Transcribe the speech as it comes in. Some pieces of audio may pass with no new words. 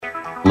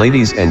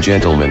Ladies and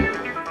gentlemen,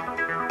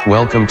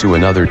 welcome to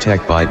another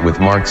Tech Bite with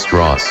Mark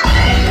Strauss.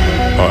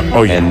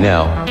 And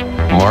now,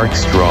 Mark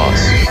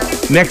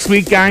Strauss. Next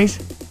week, guys,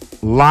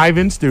 live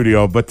in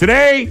studio, but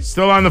today,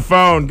 still on the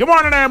phone. Good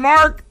morning there,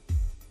 Mark.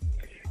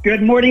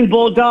 Good morning,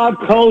 Bulldog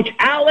Coach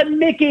Alan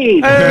Mickey.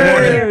 Good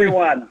morning,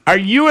 everyone. Are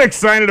you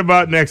excited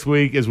about next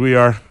week as we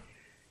are?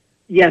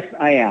 Yes,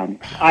 I am.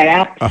 I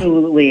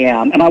absolutely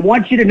am. And I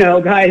want you to know,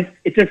 guys,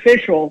 it's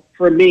official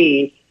for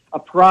me,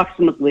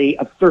 approximately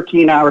a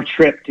 13-hour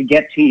trip to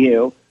get to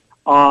you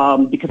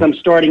because I'm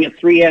starting at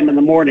 3 a.m. in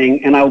the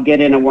morning, and I'll get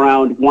in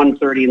around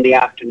 1:30 in the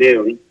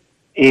afternoon.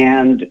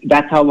 And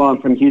that's how long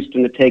from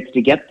Houston it takes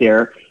to get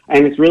there.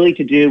 And it's really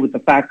to do with the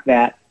fact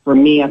that, for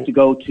me, I have to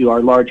go to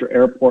our larger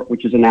airport,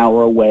 which is an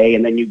hour away,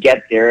 and then you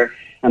get there,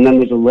 and then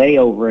there's a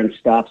layover and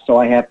stuff, so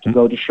I have to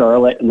go to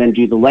Charlotte and then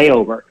do the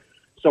layover.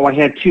 So I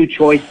had two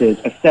choices,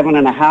 a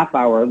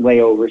 7.5-hour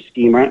layover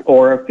steamer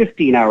or a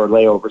 15-hour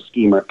layover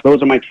steamer.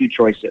 Those are my two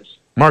choices.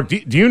 Mark, do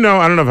you know,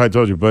 I don't know if I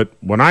told you, but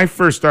when I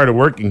first started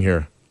working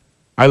here,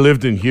 I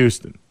lived in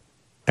Houston,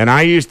 and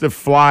I used to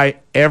fly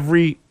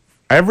every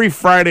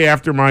Friday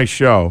after my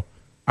show.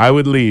 I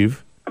would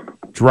leave,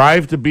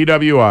 drive to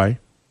BWI,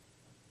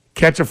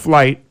 catch a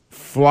flight,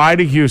 fly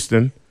to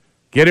Houston,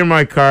 get in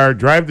my car,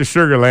 drive to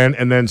Sugar Land,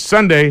 and then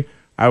Sunday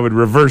I would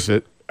reverse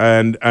it.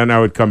 And I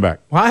would come back.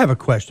 Well, I have a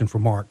question for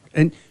Mark.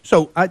 And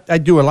so I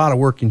do a lot of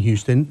work in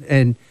Houston,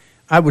 and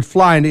I would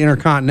fly into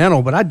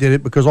Intercontinental, but I did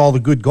it because all the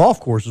good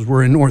golf courses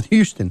were in North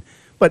Houston.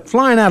 But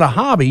flying out of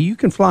Hobby, you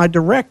can fly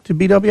direct to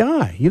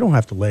BWI. You don't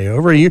have to lay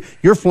over.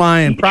 You're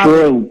flying probably.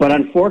 True, but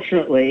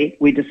unfortunately,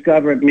 we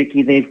discovered,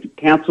 Mickey, they've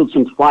canceled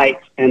some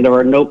flights, and there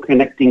are no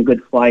connecting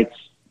good flights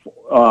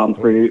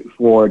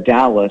for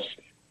Dallas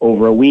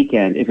over a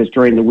weekend. If it's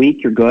during the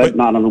week, you're good.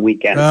 Not on the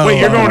weekend. Wait,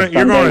 you're going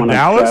to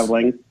Dallas?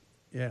 Traveling.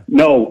 Yeah.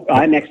 No,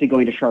 I'm actually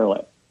going to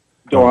Charlotte.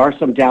 There are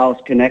some Dallas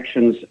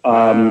connections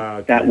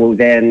that will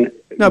then.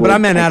 No, but I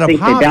meant out of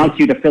Hobby. I think they bounce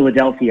you to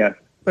Philadelphia,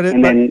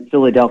 then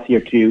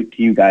Philadelphia to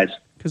you guys.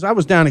 Because I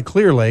was down in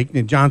Clear Lake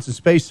in Johnson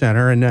Space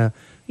Center, and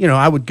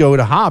I would go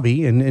to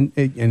Hobby and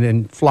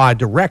then fly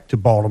direct to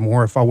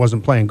Baltimore if I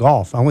wasn't playing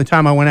golf. The only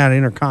time I went out of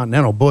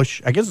Intercontinental,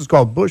 Bush, I guess it's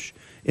called Bush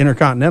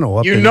Intercontinental.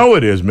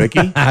 It is,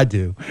 Mickey. I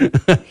do.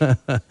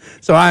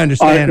 So I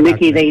understand.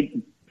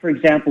 Mickey, for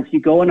example, if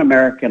you go on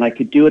American, I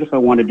could do it if I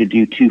wanted to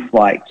do two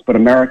flights. But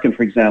American,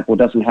 for example,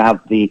 doesn't have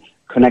the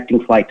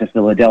connecting flight to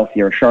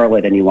Philadelphia or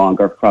Charlotte any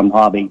longer from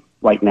Hobby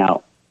right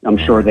now. I'm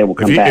sure they will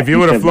come back. If you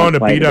would have flown to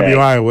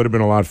BWI, it would have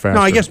been a lot faster.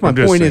 No, I guess my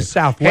point is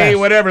Southwest. Hey,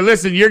 whatever.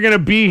 Listen, you're going to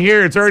be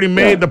here. It's already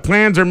made. Yeah. The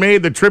plans are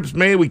made. The trip's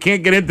made. We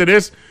can't get into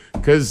this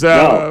because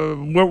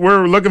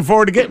we're looking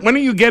forward to when are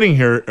you getting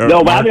here?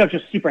 No, but I'm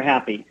just super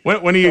happy.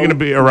 When are you going to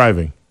be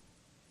arriving?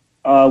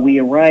 We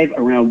arrive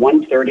around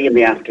 1:30 in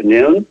the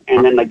afternoon,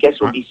 and then I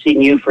guess we'll be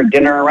seeing you for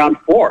dinner around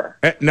 4.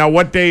 Now,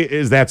 what day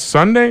is that?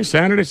 Sunday?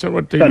 Saturday? So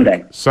what day?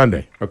 Sunday.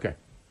 Sunday. Okay.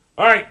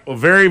 All right. Well,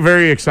 very,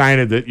 very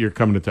excited that you're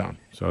coming to town.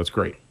 So it's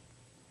great.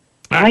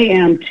 I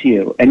am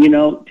too. And,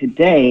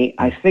 today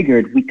I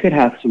figured we could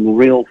have some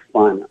real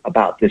fun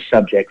about this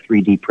subject,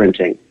 3D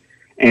printing.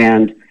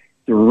 And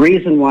the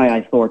reason why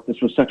I thought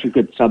this was such a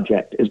good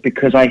subject is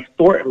because I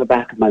thought in the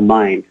back of my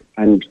mind,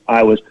 and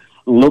I was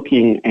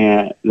looking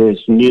at this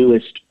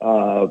newest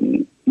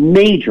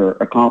major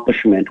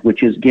accomplishment,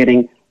 which is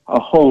getting a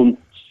home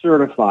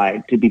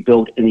certified to be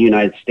built in the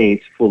United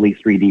States, fully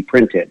 3D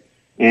printed.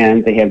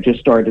 And they have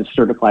just started to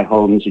certify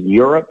homes in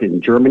Europe,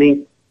 in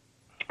Germany,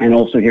 and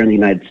also here in the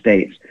United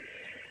States.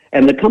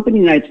 And the company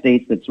in the United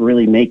States that's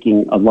really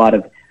making a lot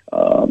of,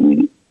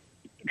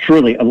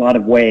 truly a lot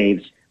of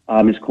waves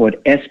is called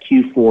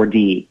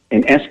SQ4D.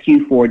 And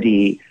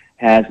SQ4D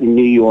has in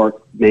New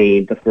York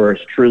made the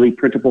first truly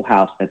printable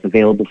house that's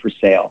available for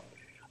sale.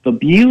 The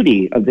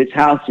beauty of this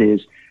house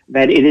is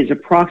that it is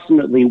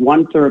approximately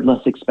 1/3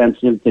 less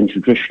expensive than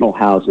traditional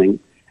housing,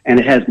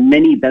 and it has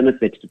many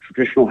benefits that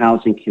traditional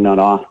housing cannot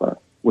offer,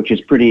 which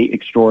is pretty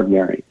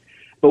extraordinary.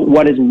 But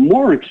what is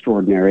more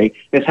extraordinary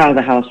is how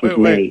the house was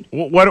made.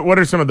 What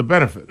are some of the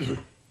benefits?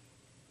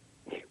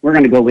 We're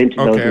going to go into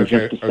those in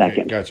just a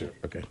second. Gotcha.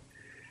 Okay.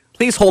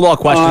 Please hold all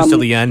questions till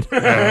the end.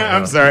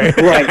 I'm sorry.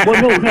 Right.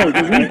 Well, no.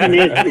 The reason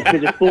is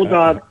because a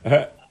Bulldog,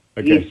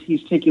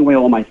 he's taking away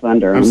all my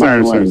thunder. I'm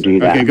sorry. Let him do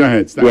that. Okay, go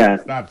ahead.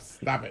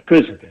 Stop it.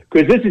 Because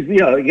this is,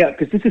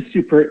 because this is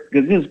super,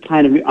 because this is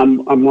kind of,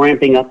 I'm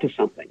ramping up to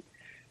something.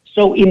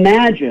 So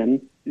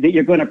imagine that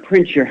you're going to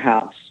print your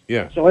house.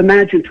 Yeah. So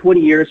imagine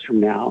 20 years from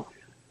now,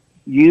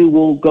 you're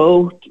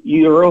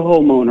a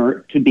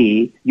homeowner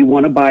you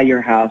want to buy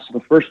your house. The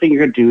first thing you're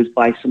going to do is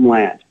buy some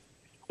land.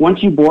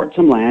 Once you bought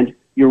some land,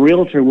 your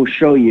realtor will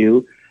show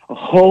you a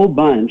whole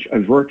bunch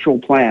of virtual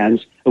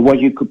plans of what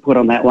you could put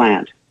on that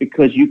land,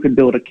 because you could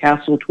build a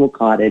castle to a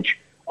cottage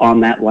on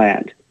that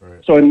land.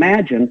 Right. So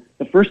imagine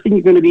the first thing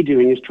you're going to be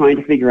doing is trying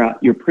to figure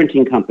out your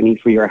printing company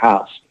for your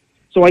house.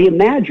 So I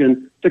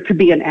imagine there could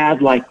be an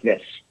ad like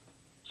this.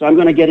 So I'm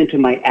going to get into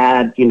my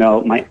ad,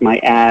 my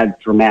ad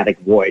dramatic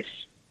voice.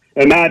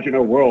 Imagine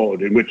a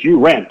world in which you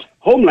rent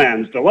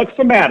Homeland's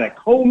Deluxe-O-Matic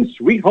Home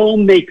Sweet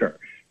Home Maker.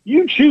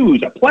 You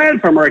choose a plan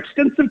from our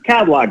extensive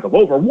catalog of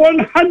over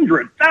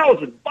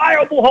 100,000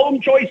 viable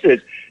home choices.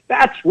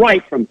 That's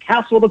right, from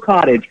castle to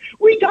cottage.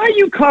 We got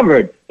you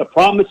covered. The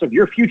promise of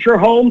your future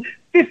home,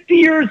 50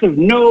 years of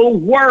no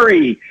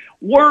worry.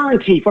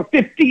 Warranty for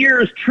 50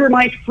 years,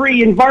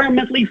 termite-free,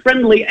 environmentally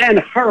friendly, and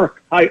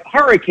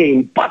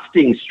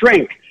hurricane-busting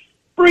strength.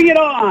 Bring it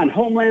on,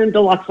 Homeland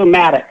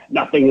Deluxe-O-Matic.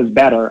 Nothing is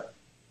better.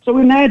 So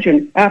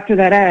imagine, after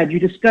that ad, you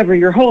discover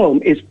your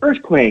home is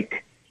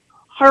earthquake,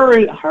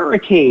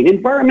 hurricane,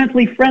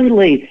 environmentally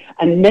friendly,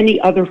 and many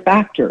other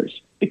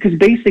factors. Because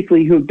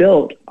basically you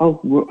built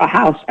a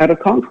house out of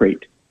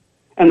concrete.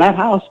 And that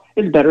house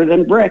is better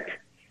than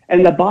brick.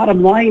 And the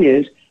bottom line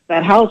is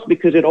that house,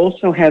 because it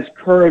also has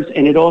curves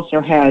and it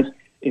also has,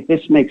 if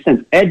this makes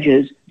sense,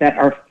 edges that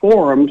are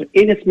formed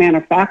in its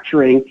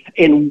manufacturing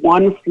in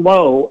one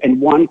flow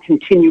and one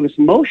continuous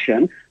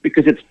motion,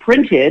 because it's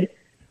printed,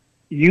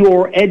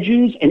 your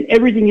edges and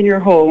everything in your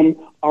home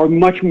are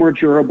much more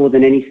durable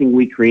than anything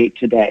we create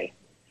today.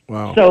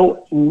 Wow.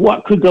 So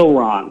what could go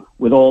wrong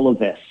with all of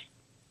this?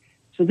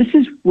 So this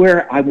is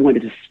where I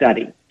wanted to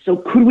study. So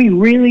could we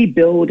really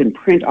build and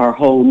print our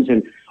homes,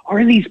 and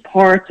are these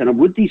parts and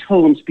would these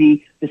homes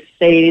be the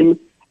same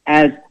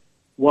as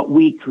what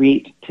we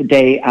create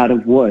today out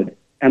of wood?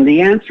 And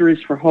the answer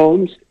is, for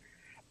homes,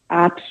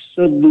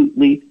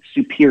 absolutely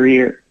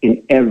superior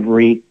in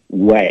every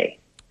way.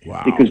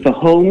 Wow. Because the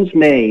homes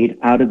made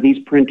out of these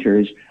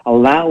printers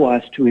allow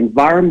us to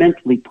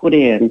environmentally put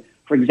in,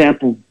 for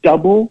example,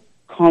 double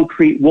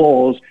concrete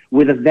walls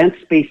with a vent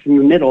space in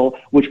the middle,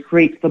 which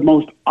creates the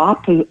most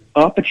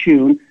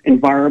opportune,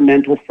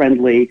 environmental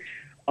friendly,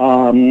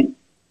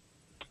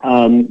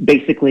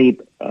 basically,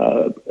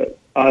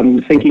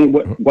 I'm thinking,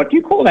 what do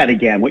you call that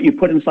again? What you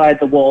put inside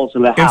the walls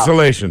of the house?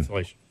 Insulation.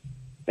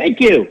 Thank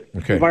you.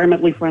 Okay.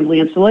 Environmentally friendly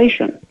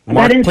insulation.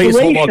 Mark, that please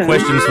hold all insulation,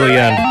 questions to the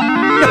end.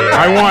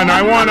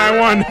 I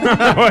won.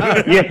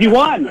 Yes, you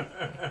won.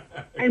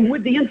 And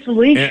with the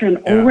insulation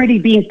already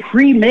being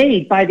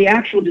pre-made by the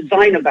actual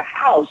design of the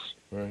house,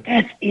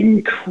 that's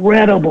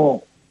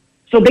incredible.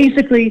 So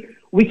basically,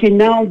 we can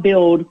now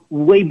build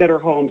way better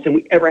homes than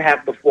we ever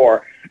have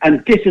before.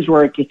 And this is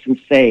where it gets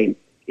insane.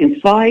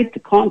 Inside the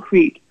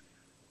concrete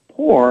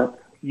pour,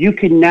 you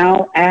can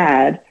now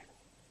add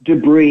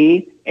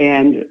debris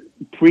and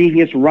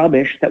previous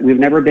rubbish that we've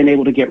never been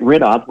able to get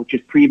rid of, which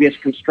is previous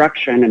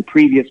construction and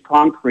previous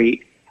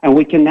concrete. And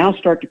we can now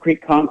start to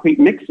create concrete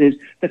mixes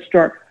that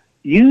start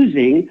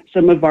using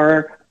some of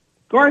our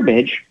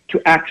garbage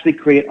to actually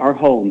create our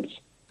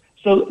homes.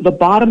 So the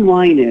bottom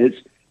line is,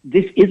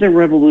 this is a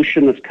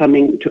revolution that's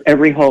coming to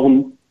every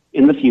home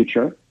in the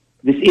future.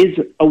 This is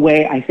a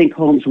way I think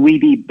homes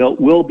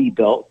will be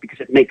built because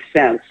it makes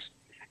sense.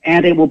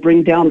 And it will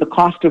bring down the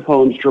cost of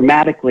homes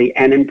dramatically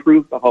and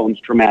improve the homes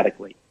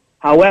dramatically.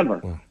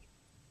 However,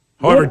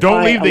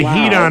 don't leave the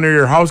heat on or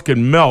your house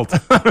can melt.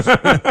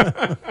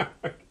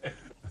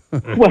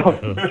 Well,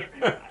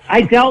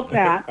 I doubt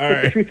that,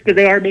 but the truth is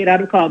they are made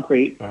out of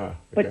concrete.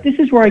 But this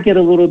is where I get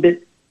a little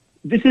bit,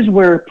 this is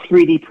where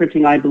 3D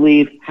printing, I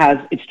believe, has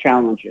its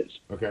challenges.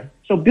 Okay.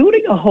 So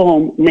building a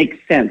home makes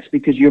sense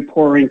because you're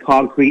pouring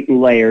concrete in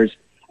layers,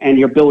 and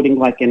you're building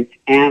like an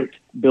ant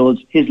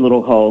builds his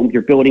little home.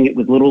 You're building it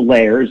with little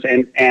layers,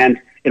 and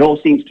it all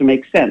seems to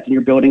make sense, and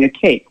you're building a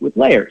cake with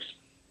layers.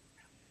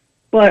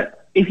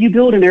 But if you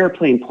build an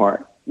airplane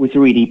part with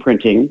 3D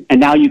printing, and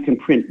now you can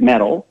print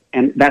metal,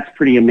 and that's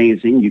pretty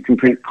amazing. You can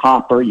print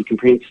copper, you can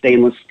print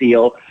stainless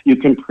steel, you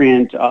can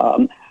print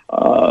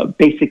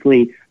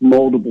basically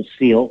moldable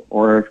steel,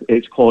 or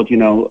it's called,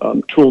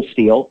 tool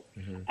steel.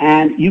 Mm-hmm.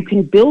 And you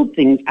can build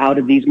things out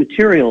of these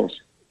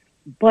materials.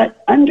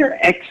 But under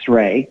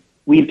X-ray,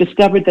 we've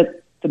discovered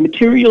that the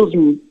materials,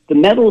 the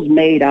metals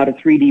made out of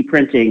 3D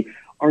printing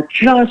are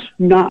just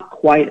not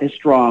quite as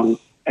strong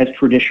as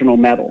traditional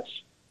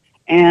metals.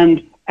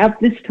 And at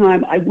this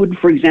time, I would,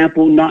 for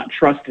example, not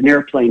trust an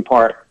airplane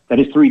part that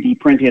is 3D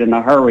printed in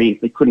a hurry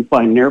if they couldn't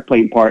find an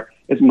airplane part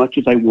as much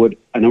as I would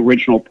an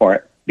original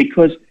part,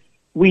 because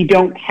we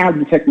don't have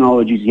the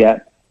technologies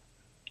yet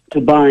to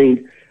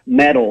bind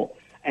metal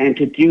and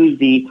to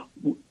do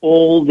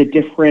all the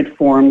different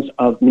forms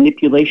of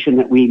manipulation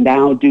that we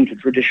now do to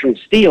traditional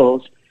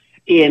steels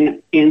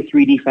in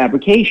 3D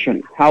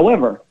fabrication.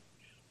 However,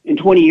 in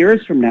 20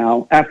 years from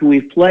now, after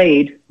we've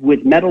played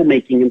with metal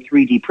making and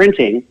 3D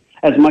printing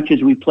as much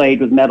as we played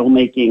with metal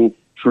making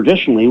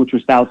traditionally, which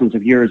was thousands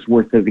of years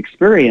worth of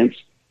experience,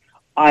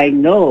 I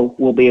know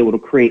we'll be able to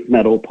create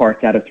metal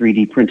parts out of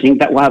 3D printing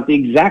that will have the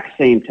exact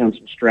same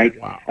tensile strength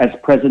as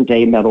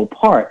present-day metal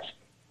parts.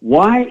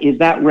 Why is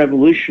that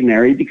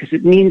revolutionary? Because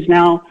it means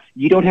now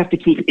you don't have to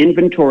keep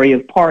inventory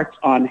of parts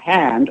on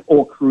hand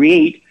or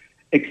create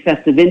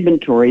excessive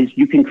inventories.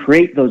 You can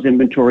create those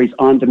inventories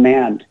on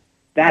demand.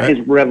 That is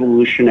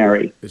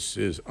revolutionary. This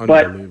is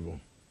unbelievable.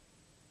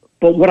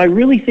 But what I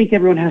really think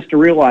everyone has to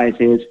realize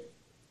is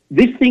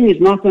this thing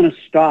is not going to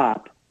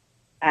stop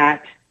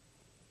at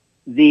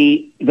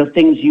the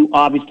things you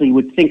obviously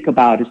would think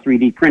about as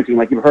 3D printing.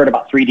 Like you've heard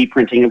about 3D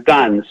printing of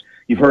guns.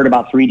 You've heard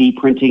about 3D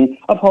printing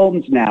of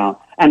homes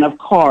now. and of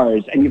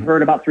cars, and you've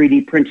heard about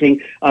 3D printing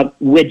of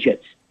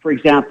widgets. For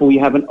example, you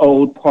have an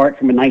old part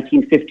from a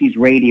 1950s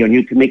radio, and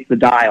you can make the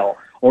dial,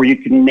 or you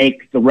can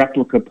make the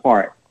replica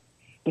part.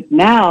 But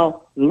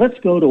now, let's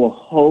go to a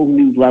whole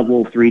new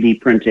level of 3D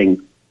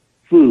printing.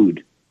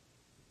 Food.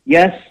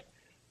 Yes,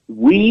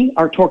 we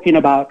are talking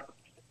about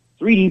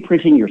 3D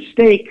printing your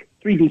steak,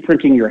 3D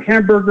printing your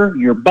hamburger,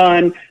 your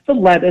bun, the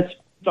lettuce,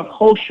 the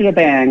whole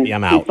shebang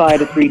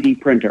inside a 3D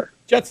printer.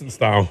 Jetson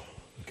style.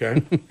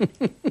 Okay.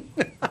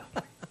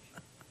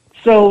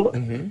 So,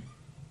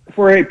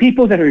 for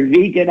people that are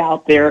vegan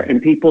out there and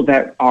people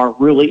that are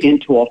really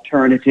into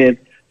alternative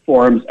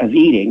forms of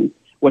eating,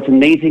 what's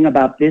amazing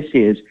about this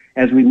is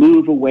as we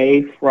move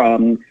away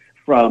from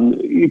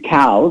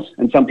cows,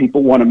 and some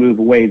people want to move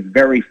away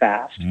very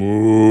fast,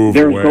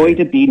 there's going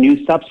to be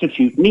new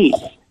substitute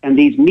meats. And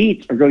these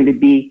meats are going to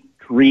be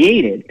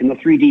created in the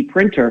 3D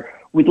printer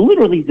with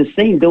literally the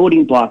same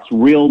building blocks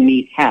real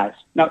meat has.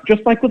 Now,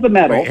 just like with the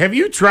metal. Wait, have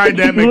you tried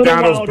that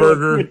McDonald's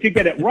burger? To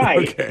get it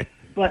right. Okay.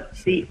 But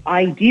the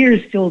idea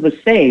is still the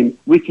same.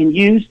 We can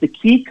use the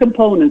key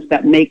components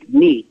that make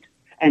meat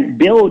and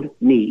build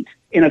meat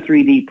in a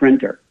 3D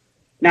printer.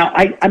 Now,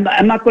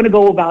 I'm not going to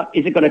go about,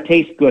 is it going to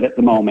taste good at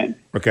the moment?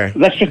 Okay.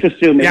 Let's just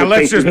assume it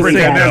let's just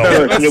pretend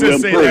let's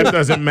just say that improve.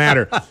 doesn't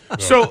matter.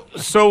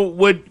 So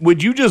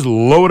would you just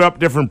load up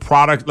different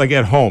products like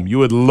at home? You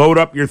would load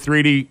up your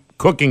 3D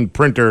cooking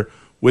printer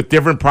with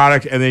different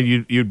products, and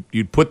then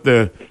you'd put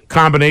the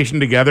combination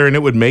together, and it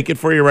would make it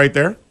for you right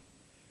there?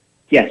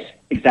 Yes,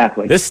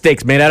 exactly. This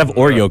steak's made out of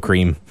Oreo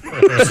cream.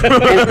 Think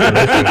about it,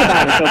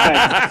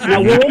 okay?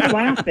 Now, we're all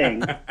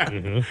laughing.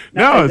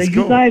 No, it's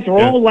you cool. guys are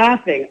all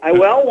laughing. I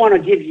want to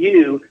give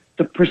you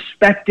the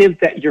perspective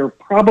that you're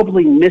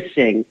probably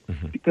missing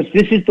because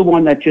this is the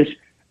one that just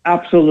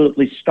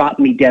absolutely stopped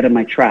me dead in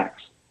my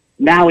tracks.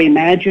 Now,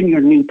 imagine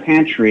your new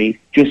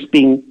pantry just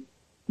being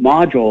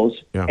modules,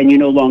 and you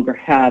no longer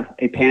have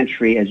a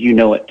pantry as you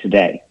know it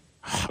today.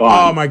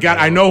 Oh, my God.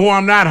 I know who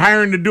I'm not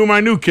hiring to do my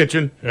new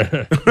kitchen.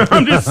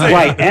 I'm just saying.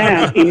 Right,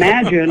 and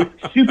imagine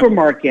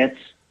supermarkets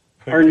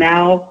are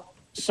now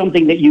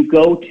something that you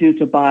go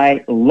to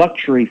buy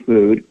luxury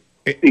food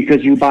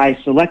because you buy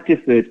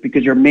selective foods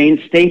because your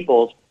main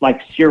staples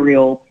like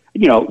cereal,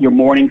 your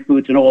morning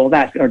foods and all of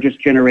that are just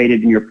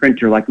generated in your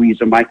printer like we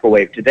use a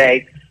microwave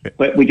today.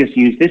 But we just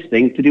use this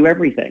thing to do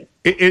everything.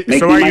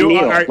 So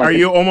are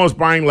you almost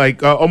buying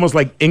almost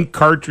like ink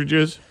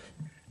cartridges?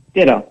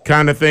 Ditto.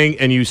 Kind of thing,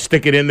 and you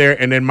stick it in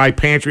there, and then my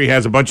pantry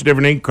has a bunch of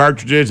different ink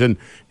cartridges, and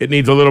it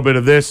needs a little bit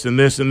of this and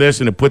this and this,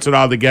 and it puts it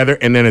all together,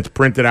 and then it's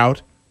printed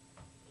out?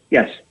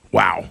 Yes.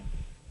 Wow.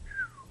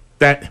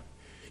 That,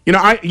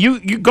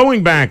 you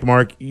going back,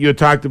 Mark, you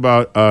talked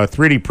about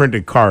 3D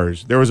printed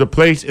cars. There was a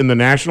place in the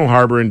National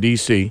Harbor in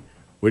D.C.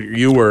 where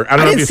you were. I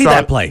don't know if you see saw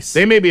that it. place.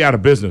 They may be out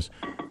of business.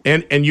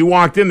 And you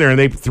walked in there, and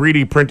they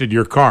 3D printed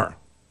your car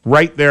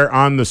right there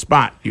on the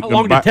spot. How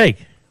long did it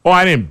take? Oh,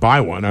 I didn't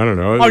buy one. I don't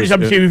know. I'm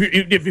saying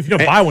if you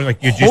don't buy one,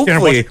 like you just stand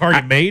up with the car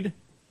you made.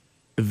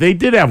 They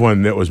did have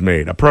one that was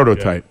made, a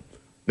prototype.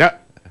 Now,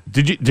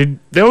 did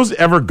those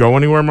ever go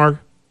anywhere, Mark?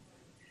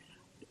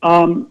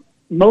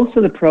 Most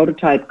of the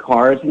prototype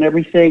cars and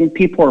everything,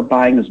 people are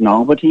buying as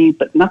novelty,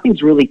 but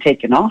nothing's really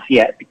taken off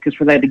yet because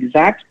for that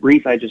exact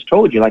reason I just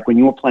told you, like when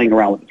you were playing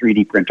around with the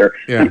 3D printer,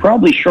 I'm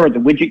probably sure the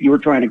widget you were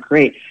trying to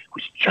create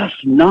was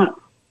just not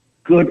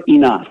good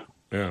enough.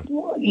 Yeah.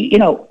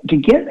 To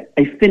get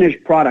a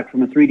finished product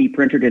from a 3D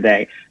printer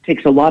today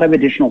takes a lot of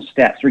additional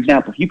steps. For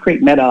example, if you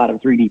create metal out of a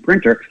 3D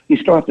printer, you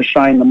still have to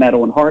shine the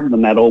metal and harden the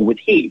metal with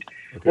heat.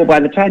 Okay. Well, by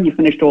the time you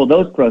finished all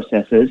those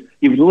processes,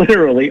 you've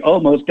literally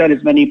almost done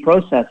as many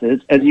processes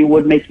as you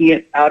would making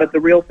it out of the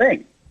real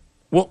thing.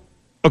 Well,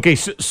 okay,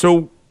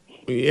 so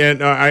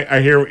I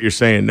hear what you're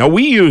saying. Now,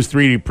 we use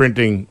 3D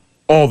printing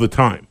all the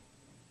time.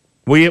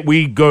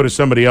 We go to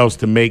somebody else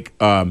to make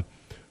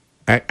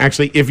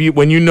actually,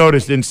 when you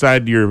noticed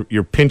inside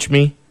your Pinch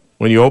Me,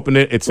 when you open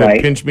it, it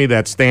said Pinch Me,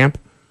 that stamp.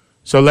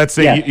 So let's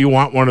say you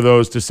want one of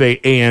those to say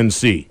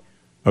ANC,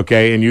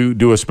 okay, and you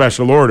do a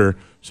special order.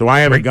 So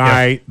I have a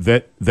guy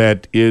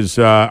that is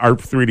our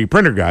 3D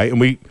printer guy, and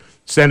we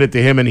send it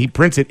to him, and he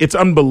prints it. It's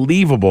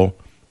unbelievable.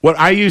 What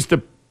we used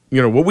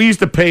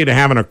to pay to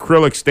have an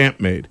acrylic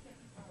stamp made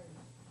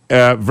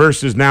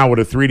versus now with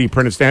a 3D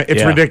printed stamp.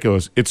 It's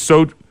ridiculous. It's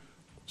so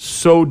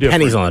different.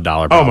 Pennies on the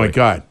dollar, probably.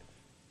 probably. Oh, my God.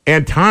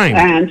 And time.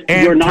 And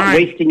you're not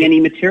wasting any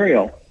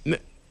material.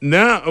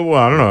 No, well,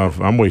 I don't know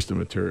if I'm wasting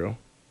material.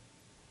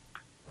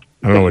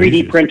 The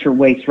 3D printer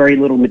wastes very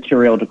little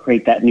material to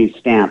create that new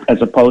stamp,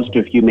 as opposed to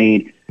if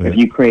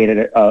you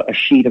created a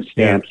sheet of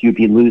stamps, you'd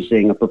be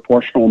losing a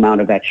proportional amount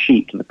of that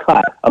sheet to the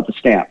cut of the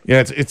stamp.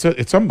 Yeah,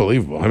 it's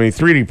unbelievable. I mean,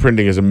 3D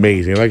printing is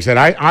amazing. Like I said,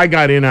 I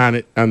got in on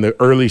it on the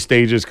early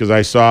stages because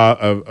I saw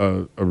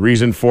a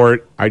reason for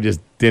it. I just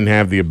didn't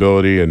have the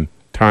ability and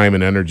time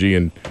and energy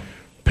and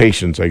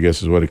patience, I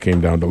guess, is what it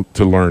came down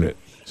to learn it.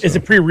 So. Is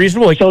it pretty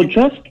reasonable?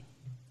 Just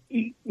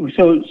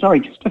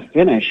to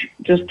finish,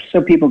 just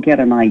so people get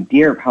an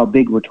idea of how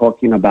big we're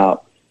talking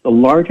about, the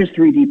largest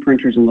 3D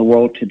printers in the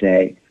world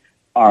today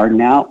are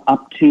now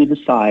up to the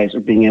size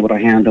of being able to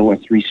handle a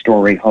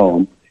 3-story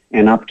home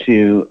and up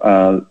to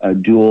a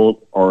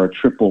dual or a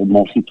triple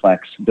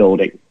multiplex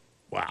building.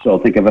 Wow. So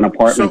think of an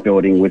apartment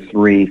building with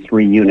three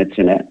units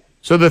in it.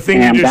 So the thing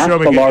And you just that's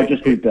showed the me,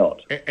 largest we've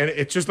built. and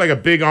it's just like a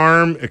big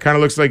arm. It kind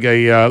of looks like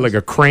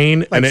a crane,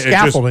 Like and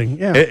scaffolding,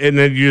 yeah. and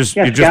then it just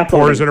scaffolding.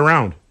 pours it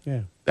around.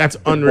 Yeah. That's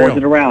Pours it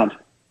unreal. around.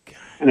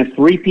 And it's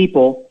 3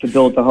 people to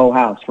build the whole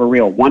house, for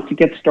real. Once it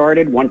gets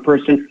started, one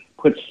person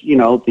puts,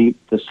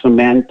 the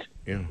cement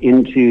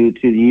into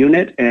the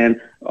unit,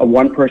 and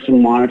one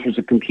person monitors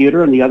a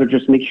computer, and the other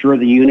just makes sure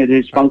the unit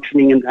is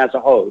functioning and has a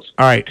hose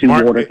All right, to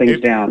Mark, water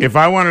things down. If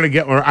I wanted to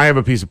get, or I have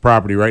a piece of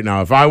property right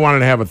now. If I wanted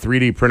to have a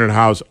 3D printed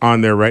house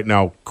on there right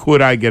now,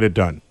 could I get it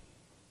done?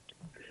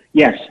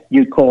 Yes,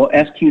 you'd call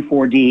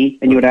SQ4D,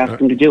 and you would ask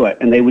them to do it,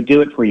 and they would do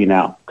it for you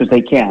now, because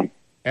they can.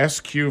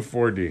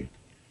 SQ4D.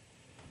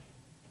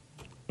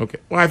 Okay.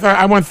 Well,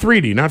 I want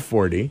 3D, not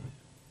 4D.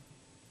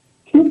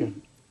 Okay.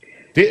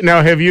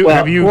 Now, have you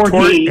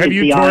 4D is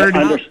the toured?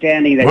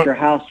 understanding that your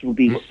house will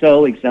be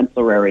so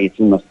exemplary it's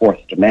in the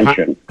 4th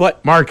dimension.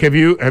 But Mark, have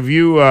you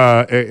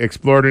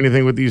explored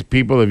anything with these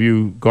people? Have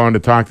you gone to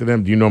talk to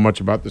them? Do you know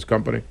much about this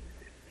company?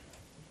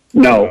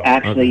 No,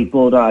 actually,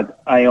 Bulldog,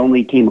 I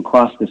only came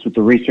across this with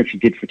the research you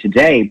did for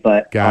today,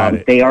 but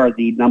they are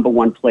the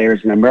 #1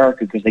 players in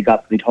America because they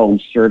got the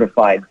homes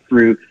certified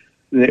through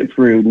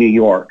New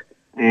York.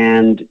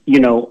 And,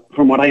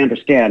 from what I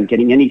understand,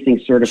 getting anything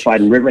certified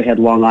in Riverhead,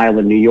 Long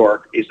Island, New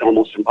York is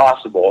almost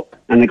impossible,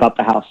 and they got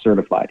the house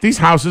certified. These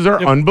houses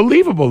are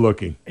unbelievable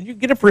looking. And you can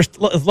get it for as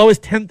low as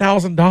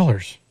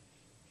 $10,000.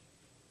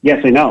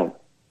 Yes, I know.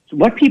 So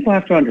what people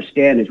have to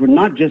understand is we're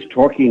not just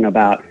talking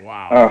about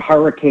a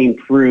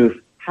hurricane-proof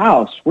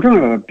house. We're talking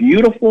about a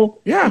beautiful,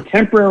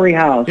 temporary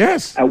house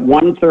at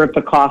 1/3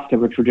 the cost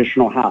of a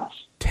traditional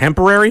house.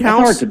 Temporary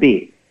house? It's hard to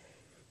beat.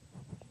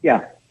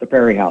 Yeah, the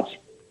Prairie House.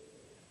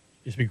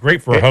 Used to be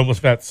great for homeless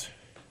vets.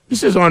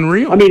 This is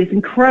unreal. I mean, it's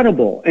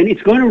incredible, and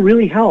it's going to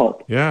really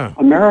help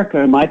America,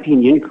 in my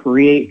opinion,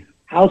 create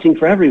housing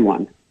for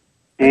everyone.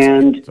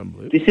 And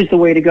this is the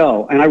way to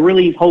go. And I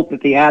really hope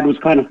that the ad was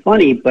kind of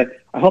funny, but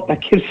I hope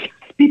that gives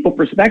people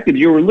perspective.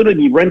 You were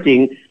literally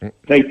renting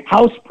the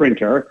house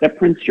printer that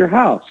prints your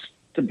house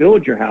to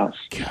build your house.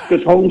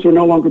 Because homes will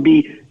no longer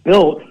be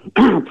built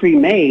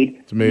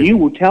pre-made. You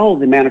will tell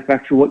the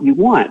manufacturer what you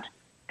want.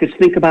 Because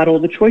think about all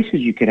the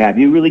choices you could have.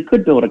 You really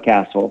could build a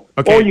castle,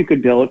 or you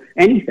could build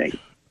anything.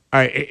 All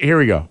right, here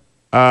we go.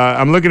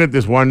 I'm looking at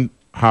this one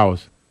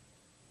house,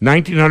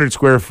 1,900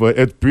 square foot.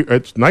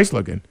 It's nice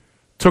looking.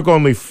 Took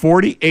only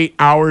 48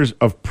 hours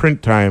of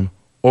print time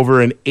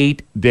over an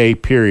 8-day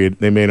period.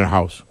 They made a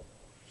house.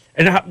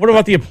 And what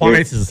about the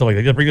appliances and stuff like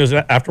that? They bring those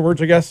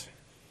afterwards, I guess?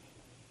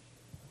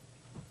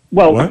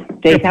 Well,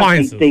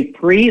 they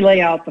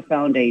pre-lay out the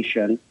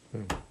foundation.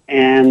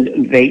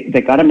 And they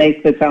got to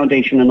make the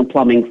foundation and the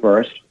plumbing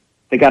first.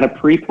 They got to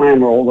pre-plan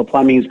where all the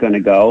plumbing is going to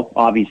go,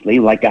 obviously,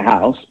 like a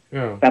house.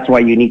 Yeah. That's why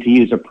you need to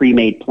use a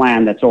pre-made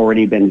plan that's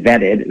already been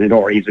vetted, and it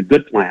already is a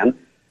good plan.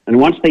 And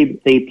once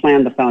they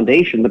plan the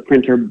foundation, the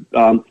printer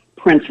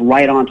prints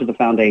right onto the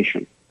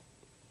foundation.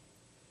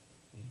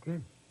 Okay.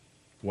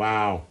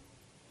 Wow.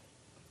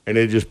 And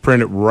they just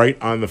print it right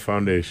on the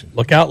foundation.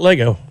 Look out,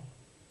 Lego.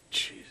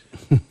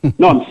 Jeez.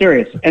 No, I'm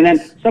serious. And then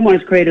someone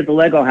has created the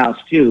Lego house,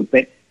 too,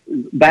 but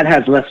that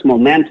has less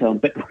momentum,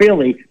 but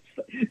really,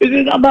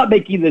 I'm not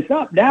making this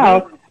up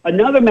now.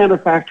 Another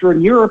manufacturer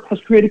in Europe has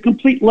created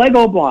complete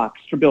Lego blocks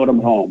to build them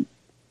home.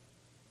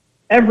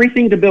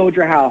 Everything to build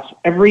your house,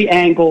 every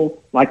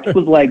angle, like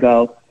with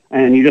Lego,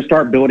 and you just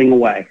start building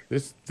away.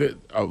 This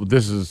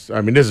is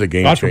a game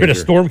changer. God forbid a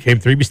storm came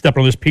through, you'd be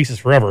stepping on those pieces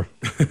forever.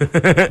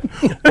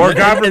 Or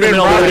God forbid,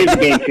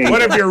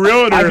 what if your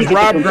realtor is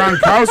Rob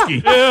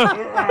Gronkowski?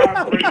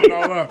 Yeah. You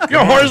know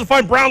how hard it is to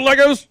find brown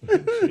Legos?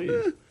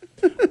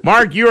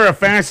 Mark, you're a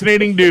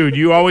fascinating dude.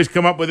 You always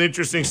come up with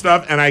interesting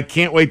stuff, and I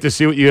can't wait to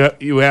see what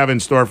you have in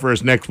store for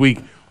us next week.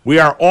 We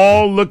are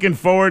all looking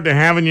forward to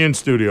having you in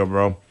studio,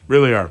 bro.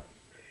 Really are.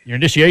 Your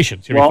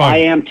initiation. Well, I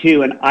am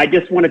too, and I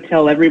just want to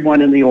tell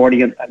everyone in the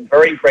audience I'm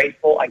very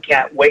grateful. I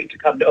can't wait to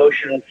come to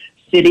Ocean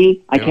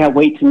City. I can't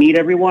wait to meet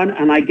everyone,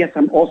 and I guess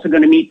I'm also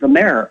going to meet the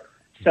mayor.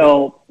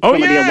 So,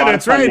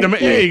 that's right.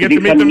 You get to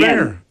meet the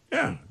mayor.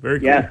 Yeah,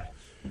 very cool.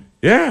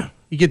 Yeah.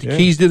 You get the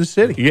keys to the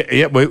city.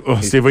 Yeah.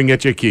 We'll see if we can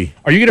get you a key.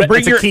 Are you going to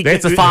bring your key?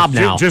 It's a fob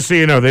now. Just so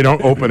you know, they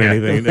don't open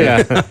anything.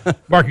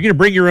 Mark, are you going to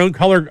bring your own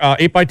color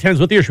 8x10s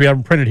with you, or should we have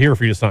them printed here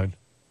for you to sign?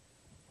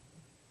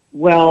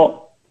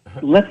 Well,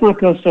 let's not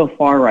go so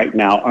far right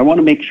now. I want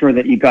to make sure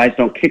that you guys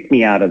don't kick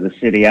me out of the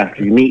city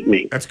after you meet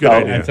me. That's a good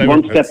idea. That's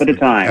one step at a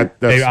time.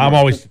 I'm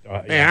always.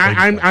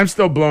 I'm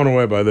still blown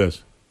away by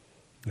this.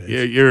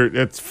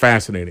 It's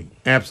fascinating.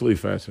 Absolutely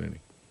fascinating.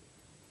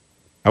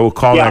 I will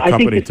call that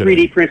company today. I think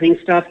the 3D printing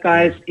stuff,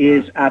 guys,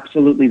 is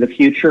absolutely the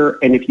future.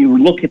 And if you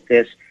look at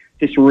this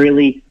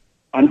really,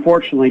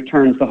 unfortunately,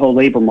 turns the whole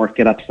labor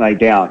market upside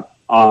down.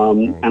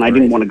 And I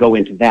didn't want to go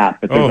into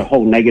that, but there's a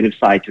whole negative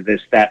side to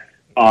this that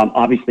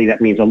obviously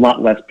that means a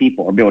lot less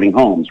people are building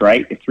homes,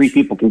 right? If 3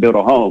 people can build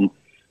a home,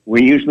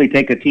 We usually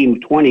take a team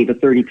of 20 to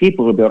 30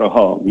 people to build a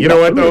home. You know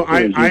what though?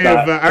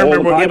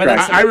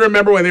 I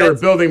remember when they were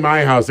building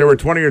my house. There were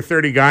 20 or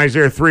 30 guys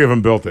there. 3 of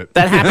them built it.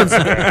 That happens.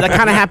 That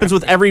kind of happens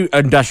with every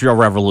industrial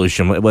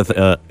revolution with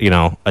a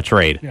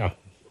trade. Yeah.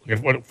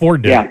 What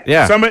Ford did.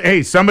 Yeah.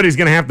 Somebody's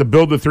going to have to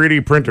build the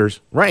 3D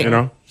printers, right?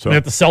 So they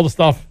have to sell the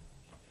stuff.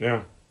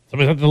 Yeah.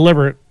 Somebody's have to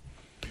deliver it.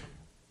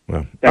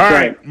 Well, That's all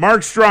right.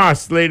 Mark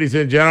Strauss, ladies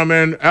and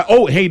gentlemen.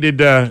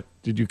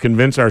 Did you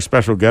convince our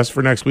special guest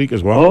for next week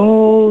as well?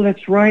 Oh,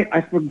 that's right.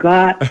 I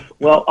forgot.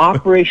 Well,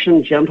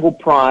 Operation Gentle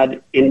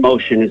Prod in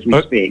motion as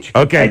we speak.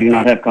 Okay. I do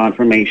not have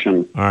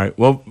confirmation. All right.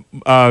 Well,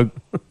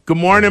 good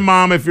morning,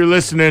 Mom, if you're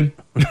listening.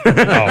 Thank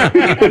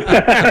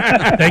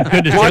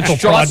goodness. Mark Gentle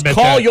Strauss, Prod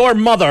call meant your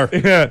mother.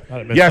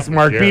 Yes,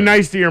 Mark. Be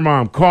nice to your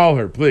mom. Call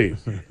her,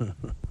 please.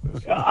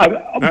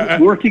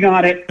 I'm working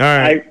on it. All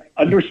right.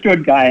 I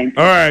understood, guy.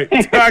 All right.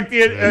 Talk to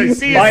you.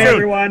 See you Bye, soon.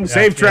 everyone.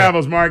 Safe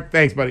travels, Mark.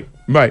 Thanks, buddy.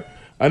 Bye.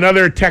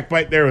 Another Tech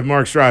Bite there with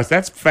Mark Strauss.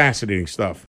 That's fascinating stuff.